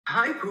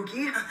Hi,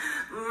 Pookie.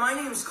 My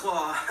name's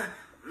Claw.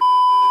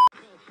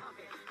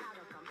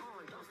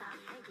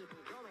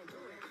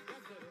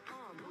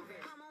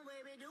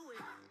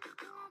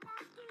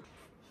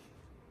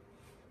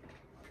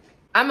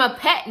 I'm a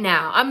pet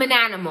now. I'm an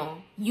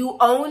animal. You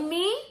own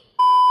me?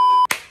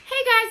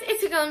 Hey guys,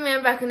 it's your girl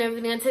man back on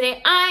everything. And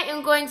today I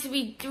am going to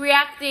be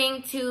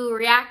reacting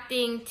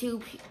to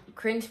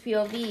cringe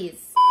POVs.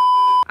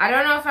 I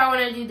don't know if I want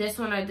to do this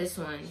one or this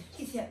one.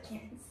 He's got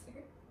cancer.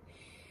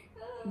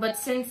 But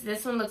since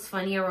this one looks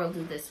funnier, we'll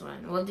do this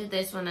one. We'll do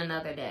this one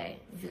another day,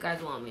 if you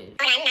guys want me to.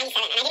 Oh, I'm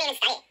 97, and I didn't even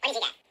study it. What did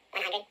you get?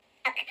 100?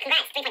 Oh,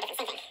 congrats, 3 point difference,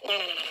 same thing. No.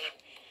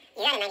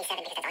 You got a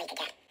 97 because that's all you could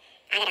get.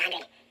 I got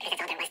 100 because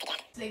that's all there was to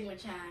get. Sigma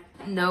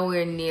Chad.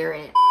 Nowhere near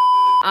it.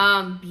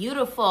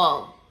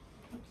 Beautiful.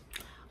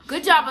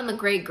 Good job on the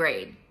great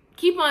grade.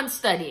 Keep on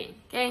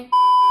studying, okay?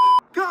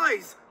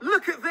 Guys,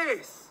 look at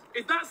this.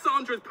 Is that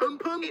Sandra's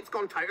pum-pum? It's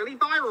gone totally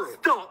viral.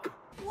 Stop.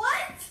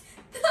 What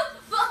the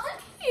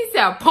fuck? He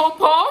said pom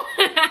pom. What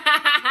the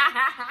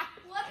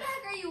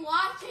heck are you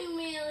watching,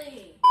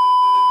 Millie?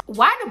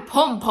 Why the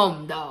pom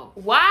pom though?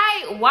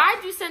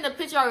 Why'd you send a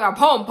picture of your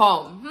pom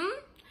pom?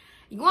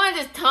 You wanna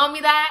just tell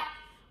me that?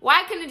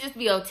 Why couldn't it just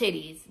be your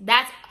titties?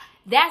 That's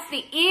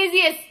the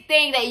easiest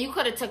thing that you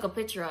could have took a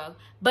picture of.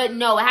 But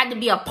no, it had to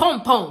be a pom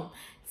pom.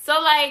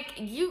 So like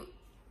you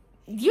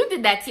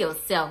did that to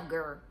yourself,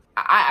 girl.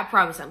 I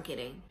promise I'm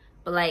kidding.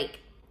 But like,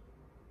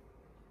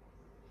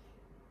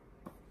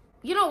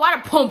 you know why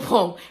the pom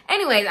pom?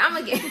 Anyways, I'm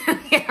gonna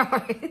get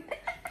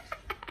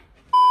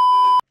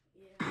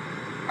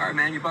Alright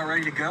man, you about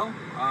ready to go?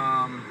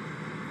 Oh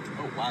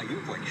wow, you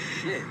look like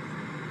shit.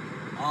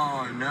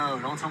 Oh no,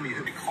 don't tell me you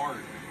hit me hard.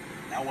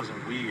 That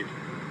wasn't weed.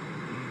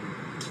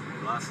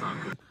 Well, that's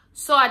not good.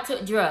 So I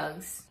took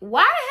drugs.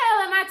 Why the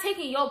hell am I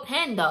taking your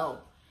pen though?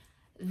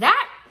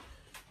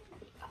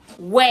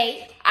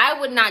 Wait, I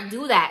would not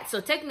do that. So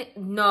technically,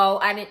 no,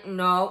 I didn't,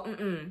 no,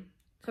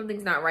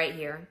 Something's not right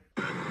here.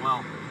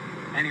 Well,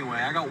 anyway,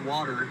 I got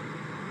water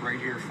right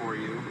here for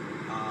you.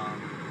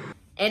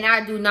 And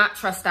I do not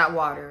trust that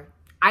water.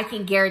 I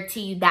can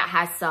guarantee you that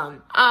has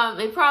some.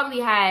 It probably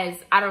has,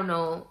 I don't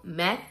know,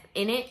 meth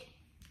in it.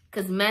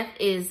 Because meth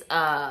is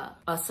a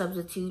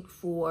substitute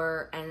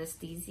for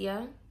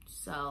anesthesia.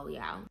 So,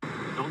 yeah.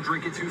 Don't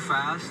drink it too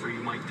fast or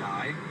you might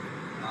die.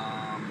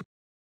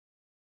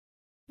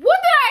 What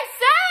did I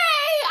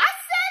say? I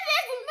said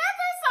there's meth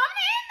or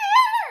something in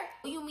there.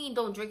 What do you mean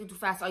don't drink it too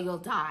fast or you'll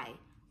die?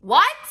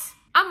 What?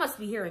 I must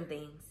be hearing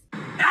things.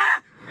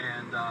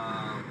 And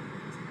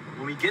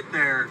when we get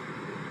there,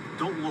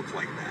 don't look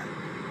like that,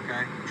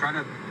 okay? Try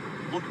to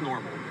look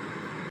normal.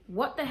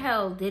 What the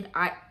hell did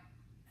I...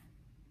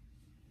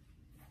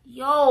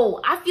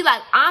 Yo, I feel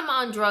like I'm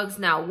on drugs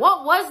now.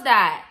 What was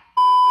that?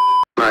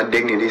 My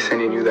dignity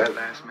sending you that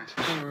last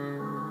message.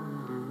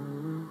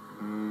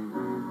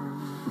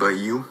 But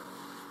you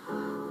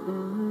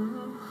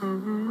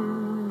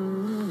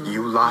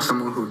lost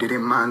someone who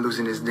didn't mind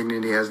losing his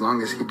dignity as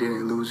long as he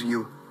didn't lose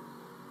you.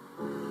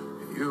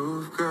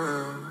 You've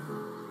got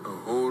a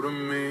hold of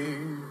me.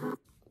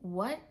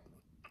 What?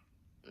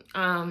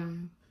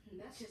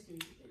 That's just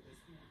music.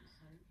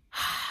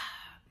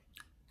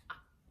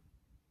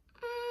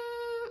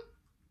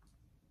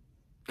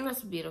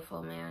 That's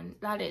beautiful, man.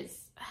 That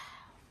is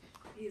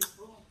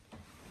Beautiful.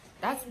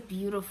 That's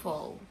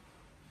beautiful.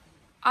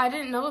 I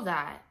didn't know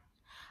that.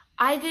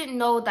 I didn't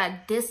know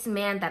that this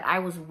man that I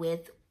was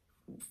with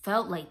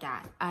felt like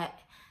that.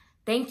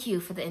 Thank you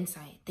for the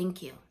insight.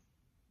 Thank you.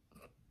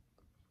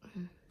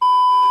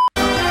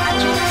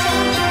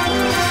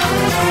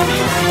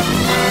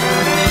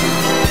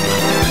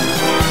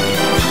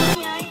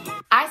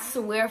 I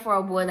swear for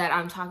a boy that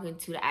I'm talking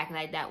to act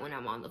like that when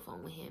I'm on the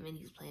phone with him and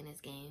he's playing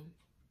his game.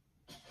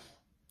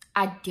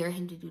 I dare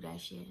him to do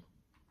that shit.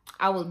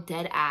 I will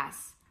dead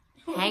ass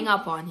hang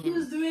up on him. He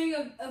was doing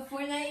a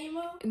Fortnite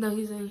emo? No,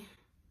 he's like...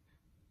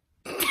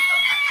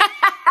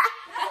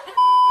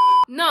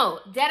 No,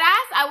 dead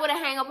ass, I would have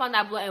hang up on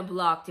that blood and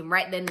blocked him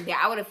right then and there.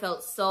 I would have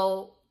felt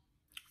so...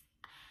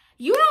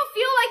 You don't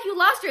feel like you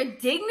lost your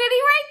dignity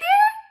right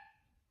there?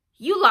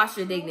 You lost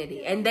your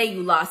dignity, and then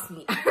you lost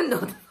me. I don't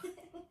know.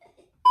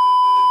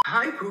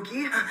 Hi,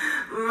 Pookie.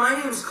 My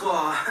name's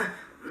Claw.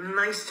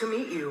 Nice to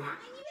meet you.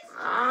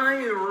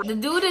 The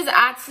dude is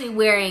actually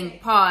wearing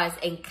paws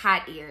and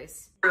cat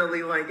ears.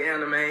 Really like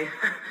anime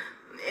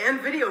and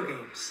video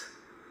games.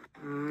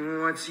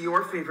 What's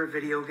your favorite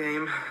video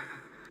game?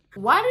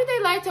 Why do they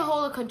like to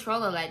hold a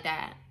controller like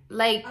that?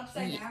 Like,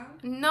 upside down?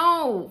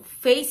 No,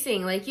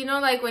 facing. Like, you know,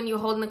 like when you're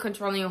holding the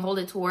controller and you hold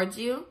it towards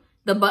you,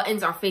 the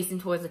buttons are facing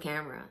towards the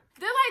camera.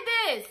 They're like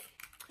this.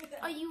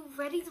 Are you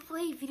ready to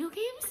play video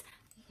games?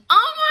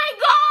 Oh my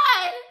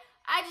God!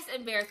 I just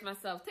embarrassed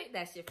myself. Take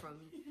that shit from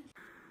me.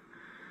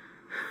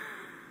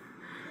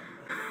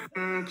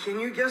 Can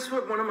you guess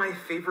what one of my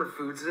favorite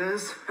foods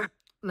is?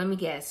 Let me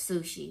guess.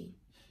 Sushi.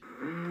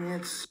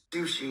 It's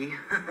sushi.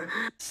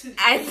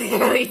 I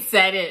literally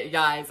said it,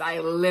 guys. I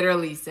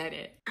literally said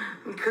it.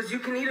 Because you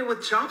can eat it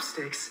with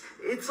chopsticks.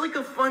 It's like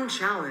a fun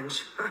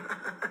challenge.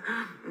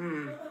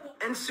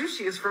 And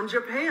sushi is from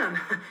Japan.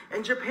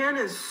 And Japan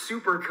is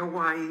super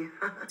kawaii.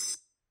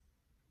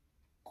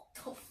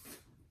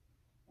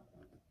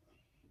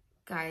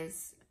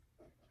 Guys.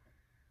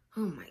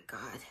 Oh my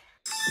god.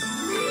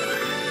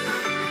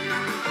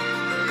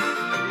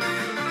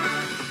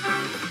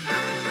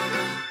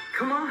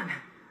 Come on.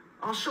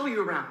 I'll show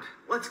you around.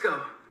 Let's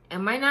go.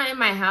 Am I not in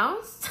my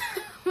house?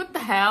 What the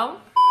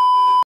hell?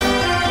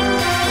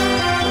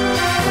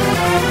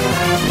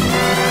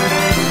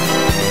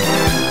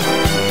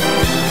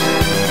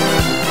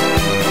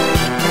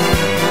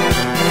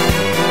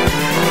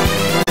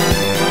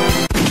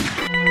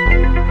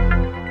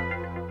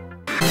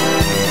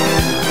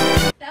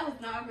 That was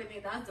not a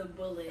grenade, that's a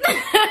bullet.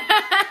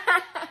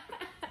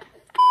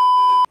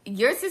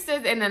 Your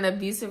sister's in an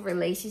abusive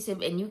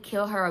relationship and you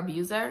kill her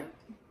abuser?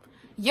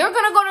 You're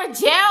gonna go to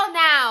jail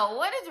now.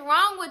 What is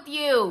wrong with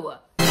you?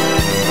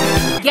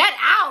 Get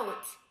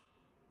out.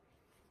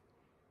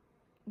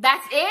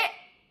 That's it?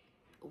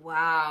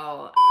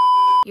 Wow.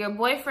 Your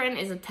boyfriend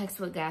is a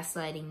textbook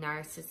gaslighting,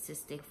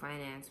 narcissistic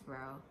finance,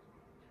 bro.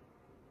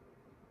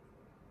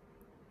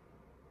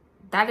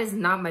 That is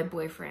not my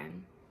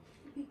boyfriend.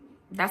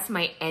 That's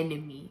my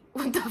enemy.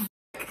 What the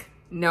fuck?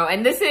 No,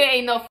 and this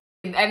ain't no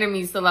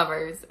enemies to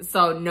lovers.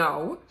 So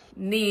no.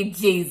 Need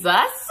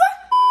Jesus.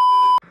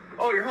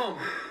 Oh, you're home.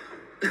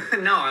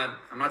 No,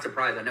 I'm not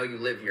surprised. I know you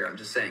live here. I'm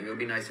just saying, it would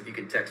be nice if you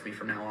could text me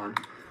from now on.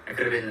 I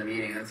could have been in a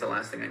meeting. That's the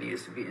last thing I need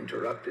is to be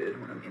interrupted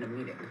when I'm in a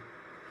meeting.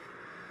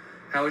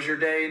 How was your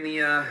day in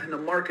the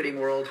marketing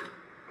world?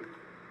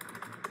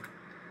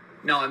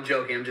 No, I'm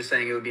joking. I'm just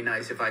saying it would be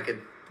nice if I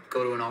could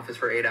go to an office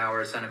for 8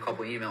 hours, send a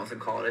couple emails,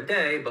 and call it a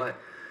day, but...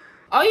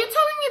 Are you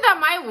telling me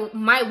that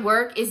my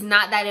work is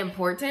not that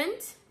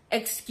important?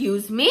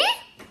 Excuse me?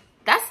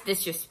 That's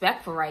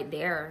disrespectful right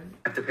there.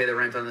 I have to pay the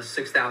rent on the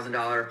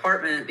 $6,000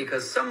 apartment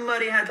because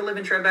somebody had to live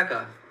in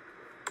Tribeca.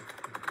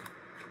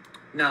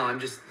 No,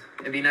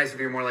 it'd be nice if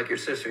you're more like your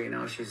sister, you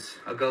know? She's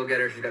a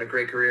go-getter. She's got a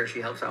great career. She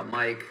helps out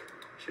Mike.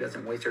 She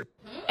doesn't waste her...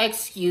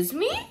 Excuse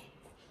me?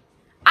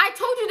 I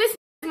told you this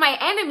is my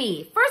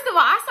enemy. First of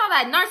all, I saw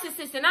that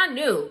narcissist and I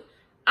knew.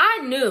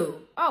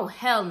 Oh,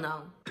 hell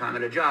no. ...time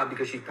at a job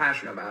because she's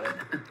passionate about it.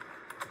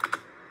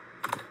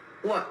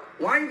 What?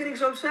 Why are you getting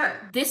so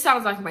upset? This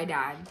sounds like my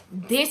dad.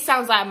 This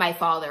sounds like my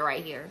father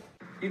right here.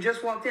 You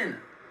just walked in.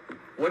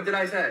 What did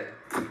I say?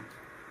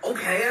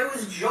 Okay, I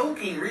was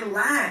joking.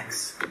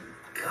 Relax.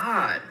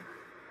 God.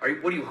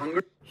 What are you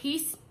hungry?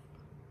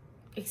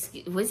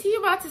 Was he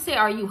about to say,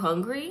 are you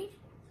hungry?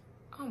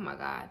 Oh my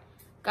God.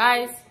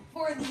 Guys.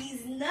 For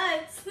these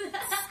nuts.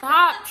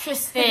 Stop,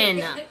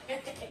 Tristan.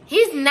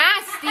 He's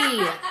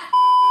nasty.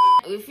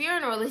 If you're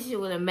in a relationship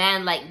with a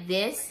man like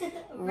this,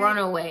 run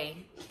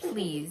away.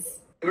 Please.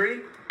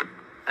 Hungry?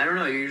 I don't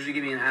know. You usually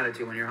give me an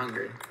attitude when you're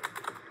hungry.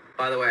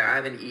 By the way, I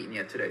haven't eaten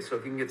yet today, so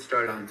if you can get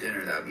started on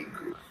dinner, that would be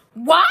great.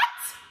 What?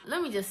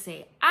 Let me just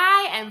say,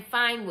 I am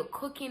fine with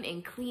cooking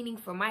and cleaning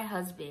for my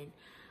husband.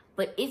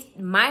 But if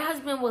my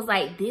husband was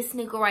like this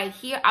nigga right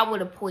here, I would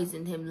have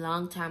poisoned him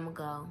long time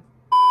ago.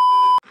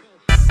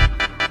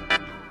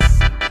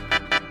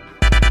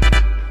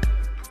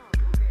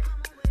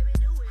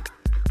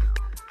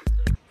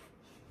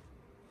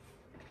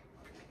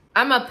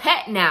 I'm a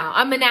pet now.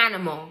 I'm an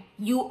animal.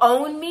 You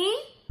own me?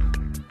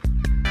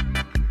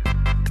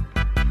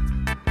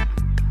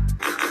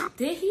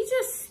 Did he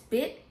just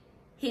spit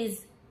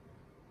his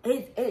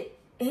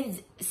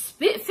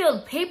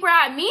spit-filled paper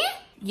at me?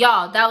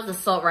 Y'all, that was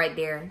assault right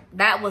there.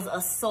 That was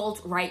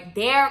assault right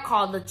there.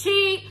 Call the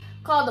chief,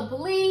 call the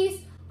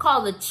police,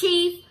 call the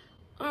chief.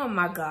 Oh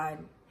my God,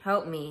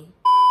 help me.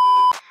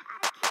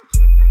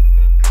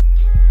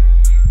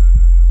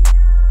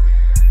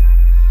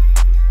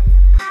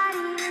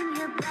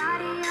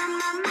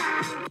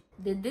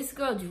 Did this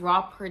girl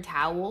drop her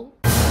towel?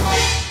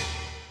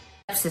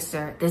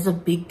 Sister, there's a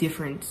big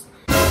difference.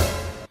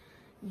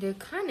 There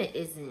kind of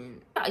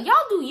isn't.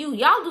 Y'all do you.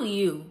 Y'all do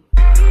you.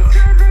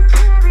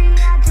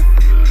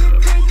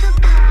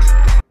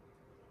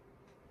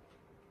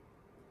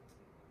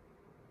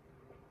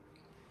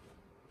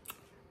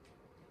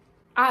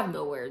 I have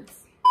no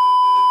words.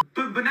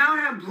 But now I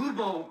have blue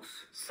balls.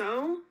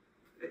 So?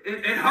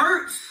 It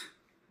hurts.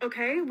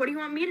 Okay, what do you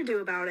want me to do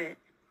about it?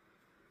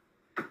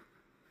 I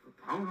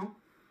don't know.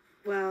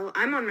 Well,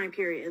 I'm on my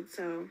period,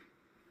 so...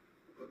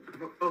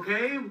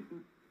 Okay.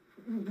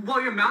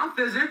 Well, your mouth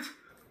isn't.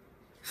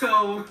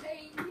 So...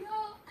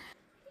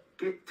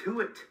 Get to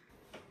it.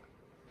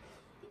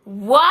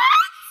 What?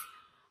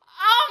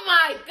 Oh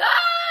my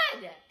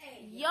God!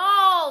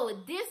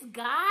 Yo, this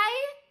guy?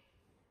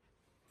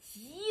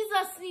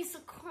 Jesus needs to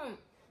come.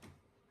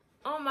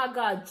 Oh my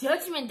God,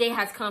 Judgment Day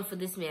has come for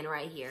this man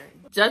right here.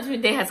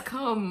 Judgment Day has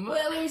come.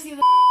 Wait, let me see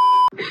the...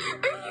 And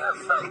you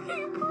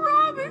fucking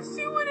promised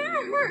you wouldn't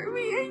hurt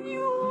me, and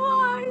you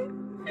lied.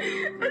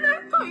 And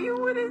I thought you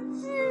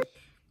wouldn't too.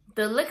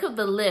 The lick of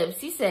the lips,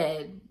 he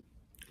said.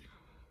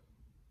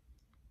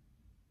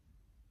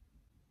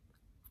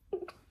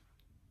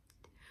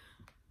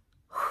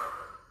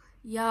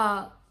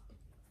 Y'all,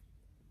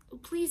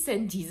 please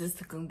send Jesus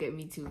to come get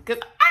me too.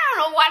 Because I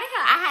don't know why the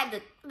hell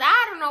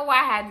I don't know why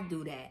I had to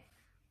do that.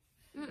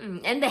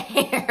 And the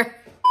hair.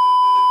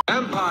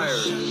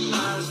 Vampires.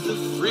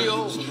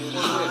 Real.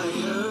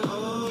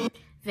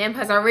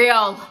 Vampires are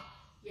real.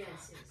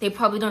 Yes. They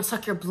probably don't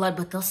suck your blood,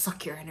 but they'll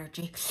suck your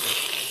energy.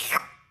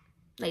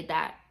 Like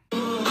that.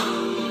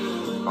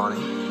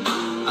 Bonnie.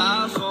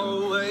 I've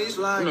always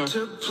liked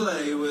to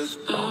play with.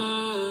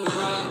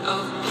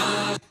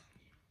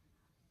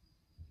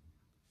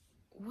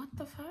 What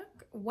the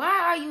fuck? Why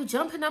are you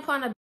jumping up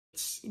on a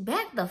bitch?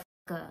 Back the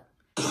fuck up.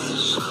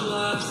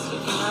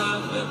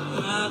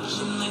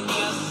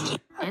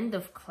 End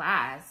of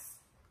class.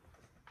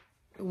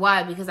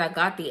 Why? Because I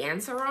got the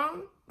answer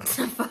wrong?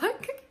 The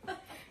fuck?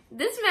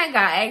 This man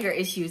got anger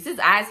issues. His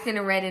eyes kind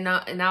of red and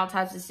all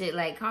types of shit.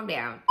 Like, calm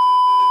down.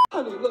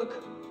 Honey,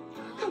 look.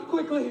 Come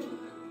quickly.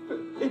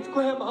 It's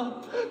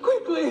Grandma.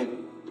 Quickly.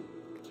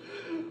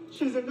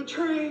 She's in the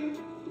tree.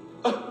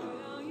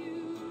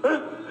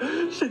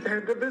 She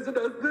came to visit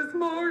us this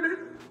morning.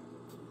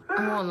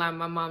 I won't lie,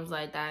 my mom's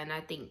like that, and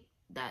I think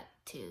that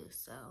too,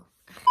 so.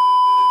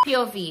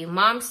 POV,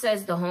 mom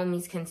says the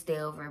homies can stay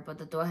over, but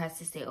the door has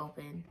to stay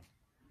open.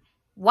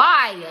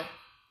 Why?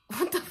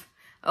 What the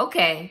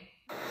okay.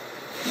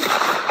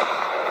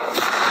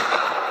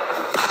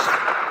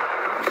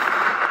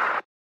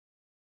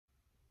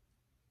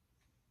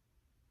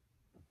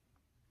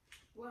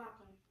 What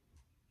happened?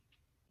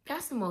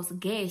 That's the most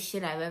gay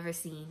shit I've ever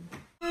seen.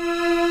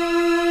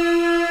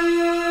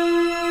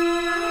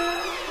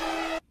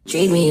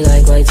 Treat me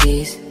like white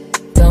tees,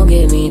 don't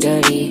get me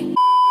dirty.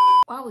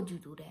 Why would you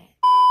do that?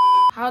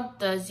 How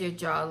does your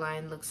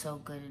jawline look so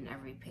good in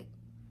every pic?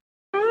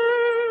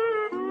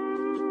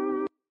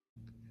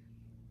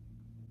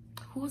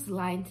 Who's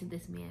lying to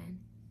this man?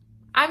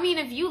 I mean,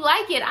 if you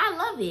like it, I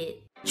love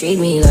it. Treat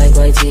me like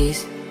white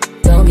tees,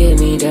 don't get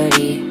me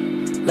dirty.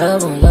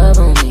 Love on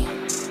me,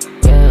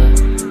 yeah.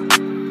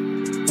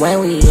 When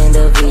we end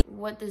up.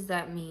 What does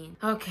that mean?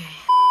 Okay.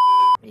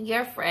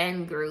 Your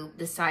friend group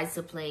decides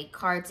to play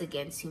Cards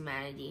Against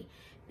Humanity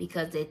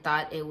because they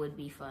thought it would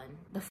be fun.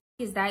 The f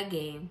is that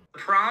game? The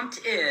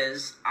prompt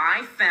is,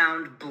 I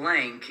found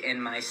blank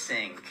in my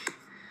sink.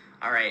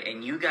 All right,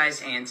 and you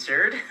guys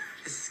answered.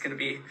 This is gonna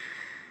be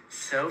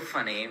so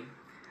funny.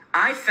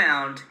 I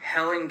found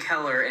Helen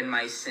Keller in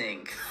my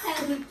sink.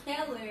 Helen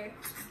Keller.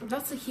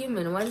 That's a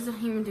human. What is a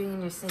human doing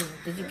in your sink?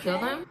 Did you kill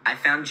them? I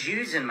found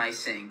Jews in my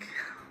sink.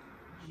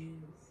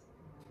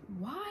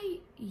 Why?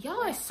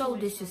 Y'all are so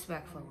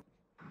disrespectful.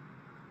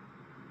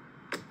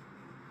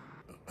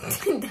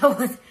 That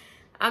was...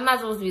 I'm not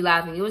supposed to be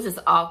laughing. It was just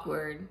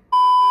awkward.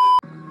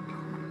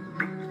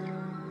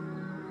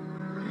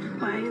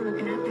 Why are you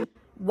looking at me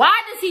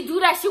Why does he do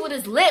that shit with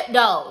his lip,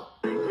 though?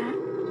 like that?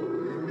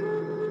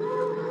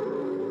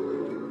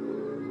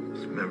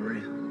 It's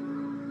memory.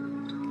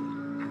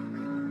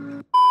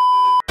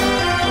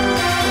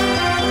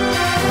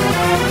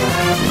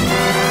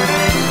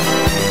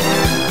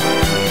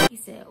 He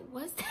said,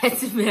 what's that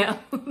smell?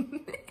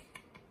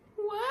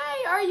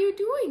 Why are you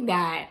doing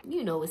that?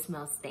 You know it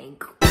smells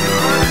stink. What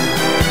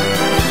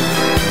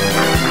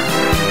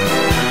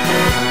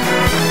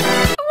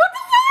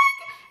the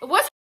fuck?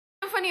 What's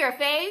in front of your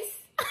face?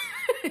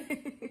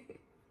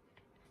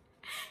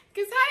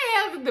 Because how the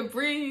hell did the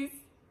breeze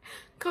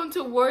come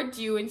towards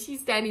you and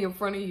she's standing in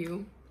front of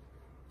you?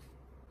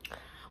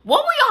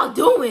 What were y'all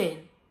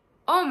doing?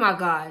 Oh my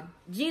God.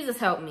 Jesus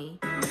help me.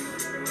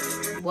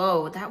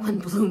 Whoa, that one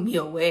blew me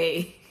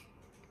away.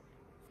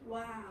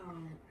 Wow.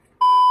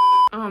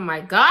 Oh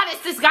my God,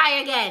 it's this guy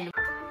again.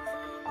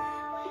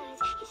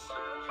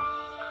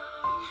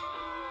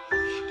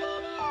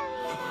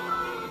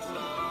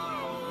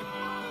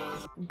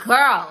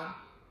 Girl,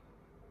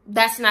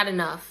 that's not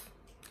enough.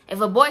 If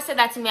a boy said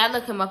that to me, I'd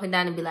look him up and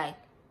down and be like,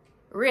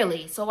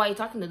 really? So why are you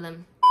talking to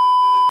them?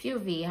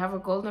 POV, have a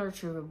golden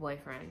retriever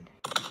boyfriend.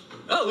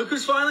 Oh, look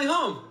who's finally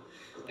home.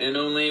 And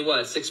only,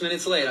 what, 6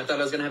 minutes late? I thought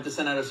I was going to have to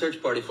send out a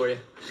search party for you.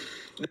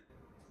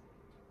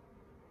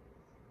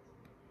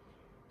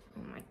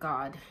 Oh my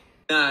God.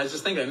 Nah, I was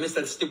just thinking, I missed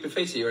that stupid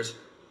face of yours.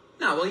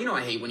 Nah, well, you know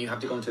I hate when you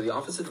have to go into the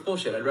office. It's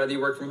bullshit. I'd rather you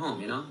work from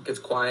home, you know? It gets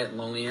quiet and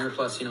lonely here.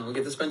 Plus, you know, we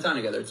get to spend time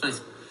together. It's nice.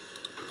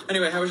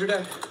 Anyway, how was your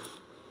day?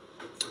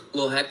 A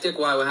little hectic?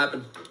 Why? What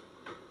happened?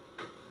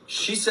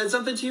 She said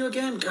something to you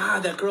again?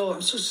 God, that girl,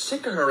 I'm so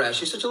sick of her ass.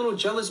 She's such a little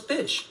jealous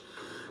bitch.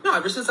 No,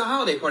 ever since the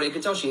holiday party, I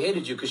could tell she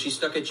hated you because she's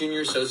stuck at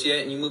junior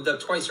associate and you moved up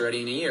twice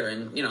already in a year.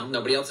 And, you know,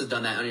 nobody else has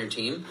done that on your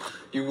team.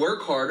 You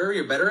work harder.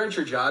 You're better at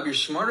your job. You're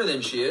smarter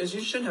than she is.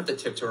 You shouldn't have to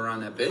tiptoe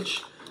around that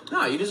bitch.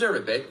 No, you deserve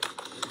it, babe.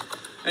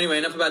 Anyway,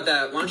 enough about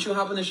that. Why don't you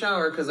hop in the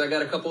shower because I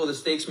got a couple of the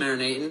steaks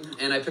marinating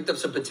and I picked up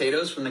some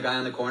potatoes from the guy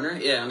on the corner.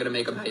 Yeah, I'm going to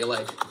make them how you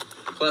like.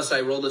 Plus,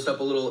 I rolled this up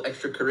a little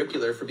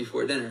extracurricular for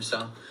before dinner.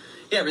 So,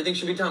 yeah, everything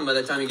should be done by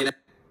the time you get out.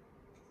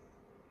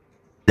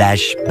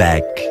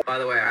 Flashback. By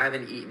the way, I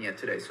haven't eaten yet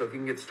today, so if you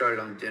can get started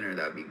on dinner,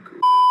 that'd be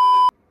great.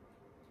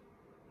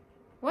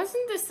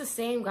 Wasn't this the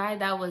same guy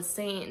that was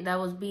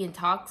being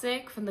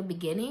toxic from the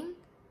beginning?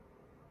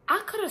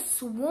 I could have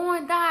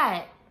sworn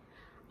that.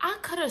 I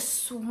could have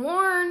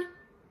sworn.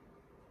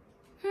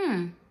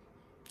 I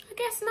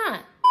guess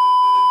not.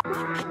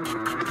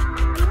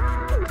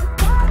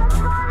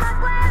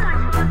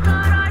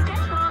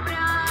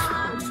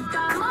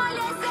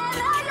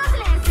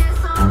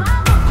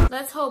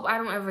 Let's hope I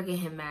don't ever get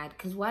him mad,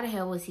 because why the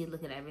hell was he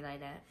looking at me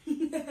like that?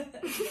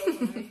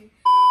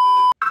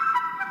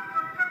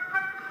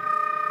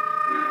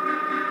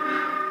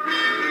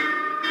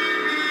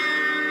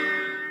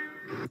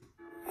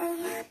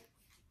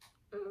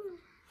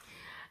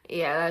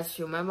 Yeah, that's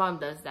true. My mom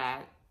does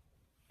that.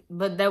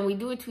 But then we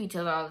do it to each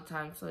other all the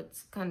time, so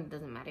it's kind of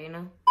doesn't matter, you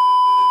know?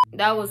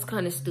 That was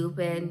kind of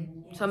stupid.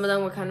 Some of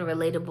them were kind of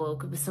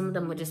relatable, but some of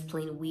them were just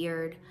plain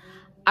weird.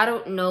 I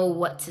don't know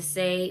what to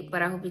say,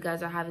 but I hope you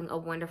guys are having a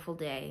wonderful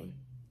day.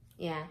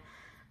 Yeah.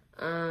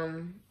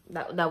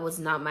 That was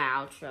not my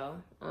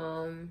outro.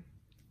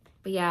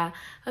 But yeah,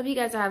 hope you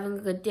guys are having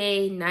a good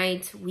day,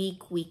 night,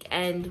 week,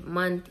 weekend,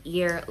 month,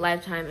 year,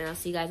 lifetime, and I'll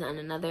see you guys on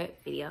another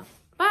video.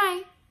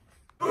 Bye!